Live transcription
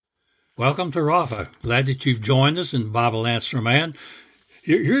Welcome to Rafa. Glad that you've joined us in Bible Answer Man.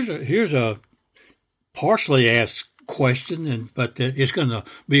 Here's a partially asked question, but it's going to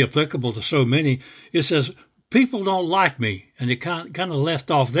be applicable to so many. It says, people don't like me, and it kind of left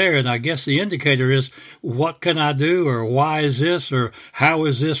off there, and I guess the indicator is, what can I do, or why is this, or how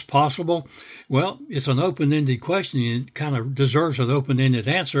is this possible? Well, it's an open-ended question, and it kind of deserves an open-ended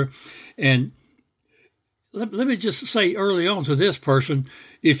answer, and let me just say early on to this person,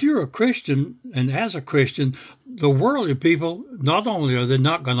 if you're a Christian, and as a Christian, the worldly people, not only are they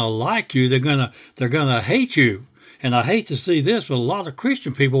not going to like you, they're gonna hate you. And I hate to see this, but a lot of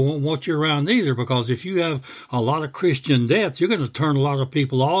Christian people won't want you around either, because if you have a lot of Christian depth, you're going to turn a lot of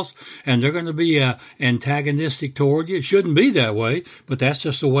people off, and they're going to be antagonistic toward you. It shouldn't be that way, but that's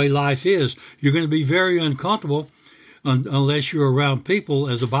just the way life is. You're going to be very uncomfortable unless you're around people,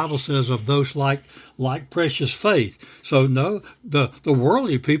 as the Bible says, of those like precious faith. So no, the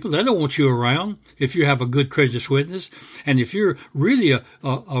worldly people, they don't want you around if you have a good Christian witness. And if you're really a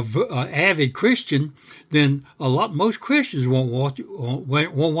avid Christian, then most Christians won't want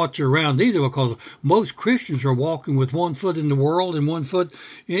you around either, because most Christians are walking with one foot in the world and one foot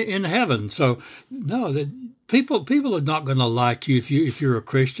in heaven. So no, people are not going to like you if you're a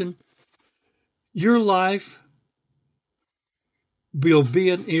Christian. Your life will be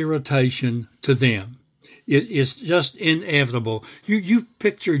an irritation to them. It's just inevitable. You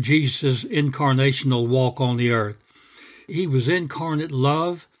picture Jesus' incarnational walk on the earth. He was incarnate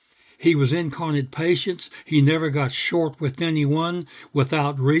love. He was incarnate patience. He never got short with anyone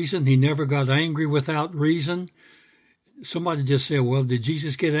without reason. He never got angry without reason. Somebody just said, well, did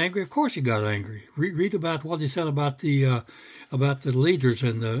Jesus get angry? Of course he got angry. Read about what he said about the leaders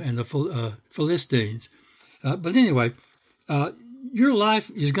and the Philistines. But anyway, your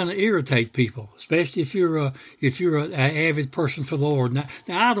life is going to irritate people, especially if you're an avid person for the Lord. Now,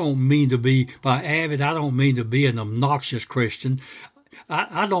 I don't mean to be, by avid, I don't mean to be an obnoxious Christian.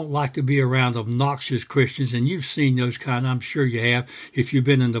 I don't like to be around obnoxious Christians, and you've seen those kind. I'm sure you have. If you've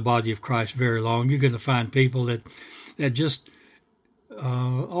been in the body of Christ very long, you're going to find people that just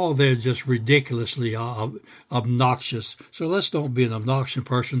they're just ridiculously obnoxious. So let's don't be an obnoxious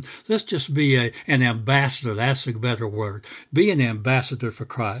person. Let's just be an ambassador. That's a better word. Be an ambassador for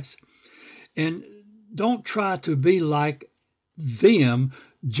Christ. And don't try to be like them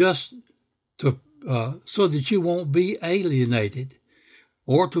just to so that you won't be alienated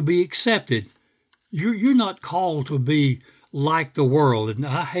or to be accepted. You're not called to be like the world. And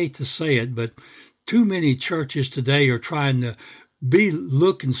I hate to say it, but too many churches today are trying to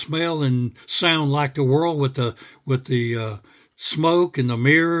look and smell and sound like the world with the smoke and the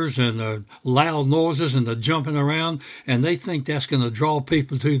mirrors and the loud noises and the jumping around, and they think that's going to draw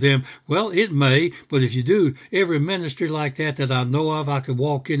people to them. Well, it may, but if you do every ministry like that I know of, I could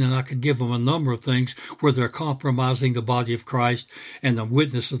walk in and I could give them a number of things where they're compromising the body of Christ and the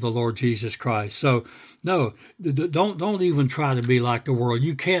witness of the Lord Jesus Christ. So no, don't even try to be like the world.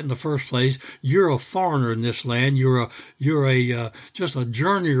 You can't in the first place. You're a foreigner in this land. You're just a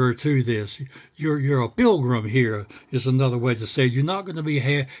journeyer to this. You're a pilgrim here is another way to say it. You're not going to be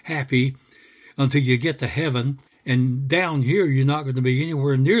happy until you get to heaven. And down here, you're not going to be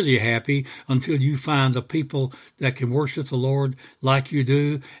anywhere nearly happy until you find the people that can worship the Lord like you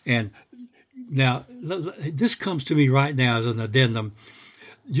do. And now, this comes to me right now as an addendum.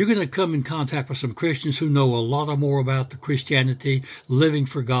 You're going to come in contact with some Christians who know a lot more about the Christianity, living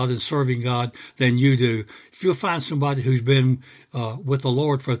for God and serving God than you do. If you'll find somebody who's been with the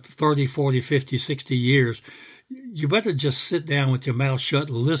Lord for 30, 40, 50, 60 years, you better just sit down with your mouth shut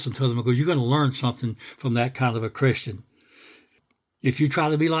and listen to them, because you're going to learn something from that kind of a Christian. If you try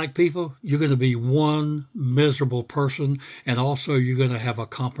to be like people, you're going to be one miserable person, and also you're going to have a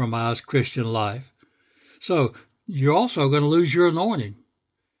compromised Christian life. So you're also going to lose your anointing.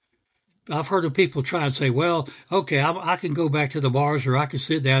 I've heard of people try and say, well, okay, I can go back to the bars, or I can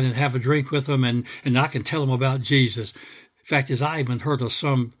sit down and have a drink with them, and I can tell them about Jesus. In fact, I even heard of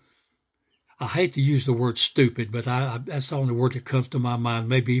some, I hate to use the word stupid, but that's the only word that comes to my mind,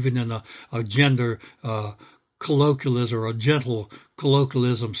 maybe even in a gender colloquialism or a gentle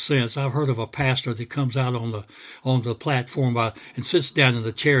colloquialism sense. I've heard of a pastor that comes out on the platform and sits down in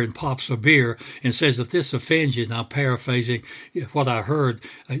the chair and pops a beer and says, if this offends you, and I'm paraphrasing what I heard,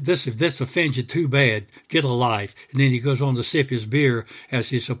 if this offends you, too bad, get a life. And then he goes on to sip his beer as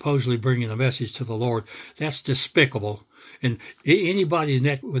he's supposedly bringing a message to the Lord. That's despicable. And anybody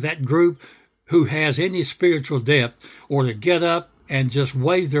with that group who has any spiritual depth ought to get up and just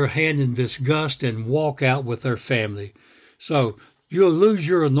wave their hand in disgust and walk out with their family. So You'll lose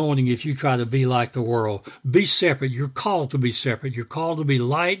your anointing if you try to be like the world. Be separate. You're called to be separate. You're called to be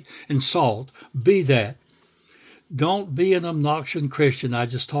light and salt. Be that. Don't be an obnoxious Christian. I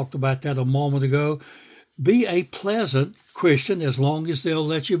just talked about that a moment ago. Be a pleasant Christian as long as they'll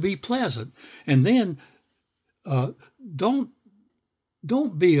let you be pleasant. And then don't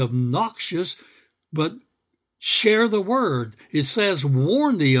be obnoxious, but share the word. It says,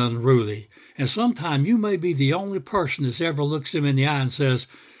 warn the unruly. And sometime you may be the only person that ever looks him in the eye and says,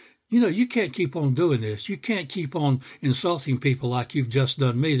 you can't keep on doing this. You can't keep on insulting people like you've just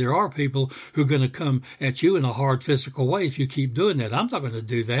done me. There are people who are going to come at you in a hard physical way if you keep doing that. I'm not going to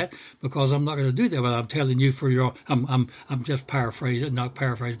do that because I'm not going to do that. But I'm telling you for your, I'm just paraphrasing, not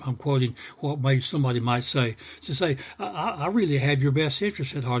paraphrasing. I'm quoting what somebody might say. To say, I really have your best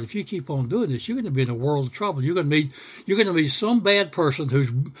interest at heart. If you keep on doing this, you're going to be in a world of trouble. You're going to meet some bad person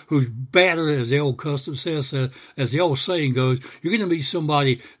who's badder, as the old custom says, as the old saying goes. You're going to meet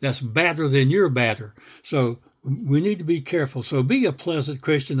somebody that's badder than you're badder. So we need to be careful. So be a pleasant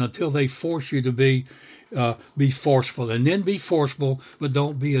Christian until they force you to be forceful, and then be forceful, but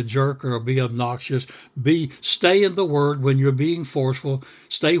don't be a jerk or be obnoxious. Stay in the word when you're being forceful.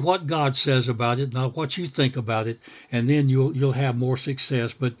 Stay what God says about it, not what you think about it, and then you'll have more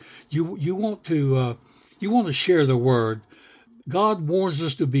success. But you want to share the word. God warns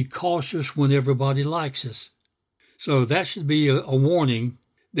us to be cautious when everybody likes us. So that should be a warning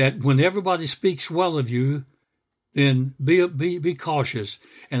that when everybody speaks well of you, then be cautious.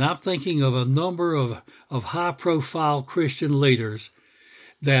 And I'm thinking of a number of high-profile Christian leaders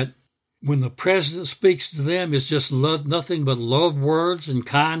that when the president speaks to them, it's just nothing but love words and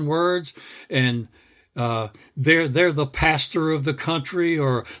kind words, and they're the pastor of the country,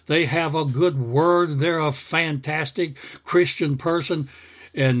 or they have a good word. They're a fantastic Christian person.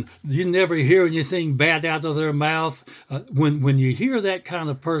 And you never hear anything bad out of their mouth. When you hear that kind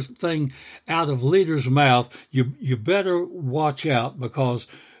of thing out of leaders' mouth, you better watch out, because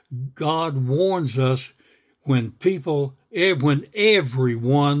God warns us when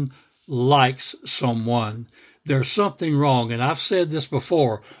everyone likes someone, there's something wrong. And I've said this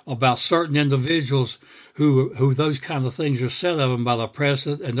before about certain individuals who those kind of things are said of them by the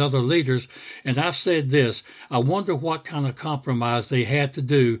president and other leaders. And I've said this, I wonder what kind of compromise they had to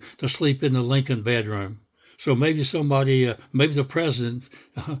do to sleep in the Lincoln bedroom. So maybe maybe the president,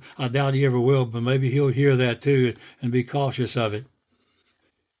 I doubt he ever will, but maybe he'll hear that too and be cautious of it.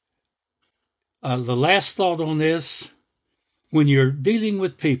 The last thought on this, when you're dealing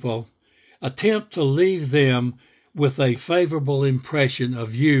with people, attempt to leave them with a favorable impression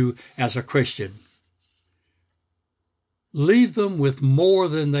of you as a Christian. Leave them with more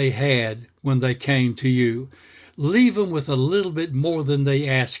than they had when they came to you. Leave them with a little bit more than they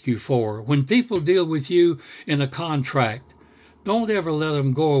ask you for. When people deal with you in a contract, don't ever let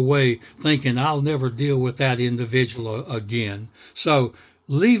them go away thinking, I'll never deal with that individual again. So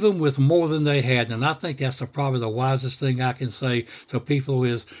leave them with more than they had. And I think that's probably the wisest thing I can say to people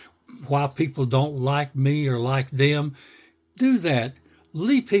is, why people don't like me or like them, do that.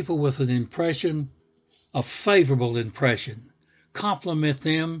 Leave people with an impression, a favorable impression. Compliment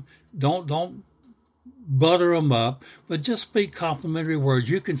them. Don't butter them up, but just speak complimentary words.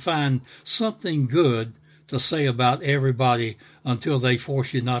 You can find something good to say about everybody until they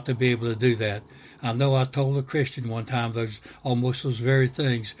force you not to be able to do that. I know I told a Christian one time almost those very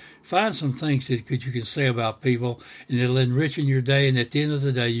things. Find some things that you can say about people, and it'll enrich your day. And at the end of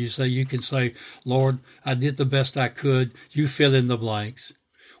the day, you can say, Lord, I did the best I could. You fill in the blanks.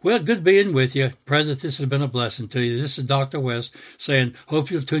 Well, good being with you. Pray that this has been a blessing to you. This is Dr. West saying,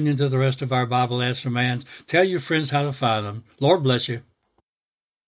 hope you'll tune into the rest of our Bible Answer Mans. Tell your friends how to find them. Lord bless you.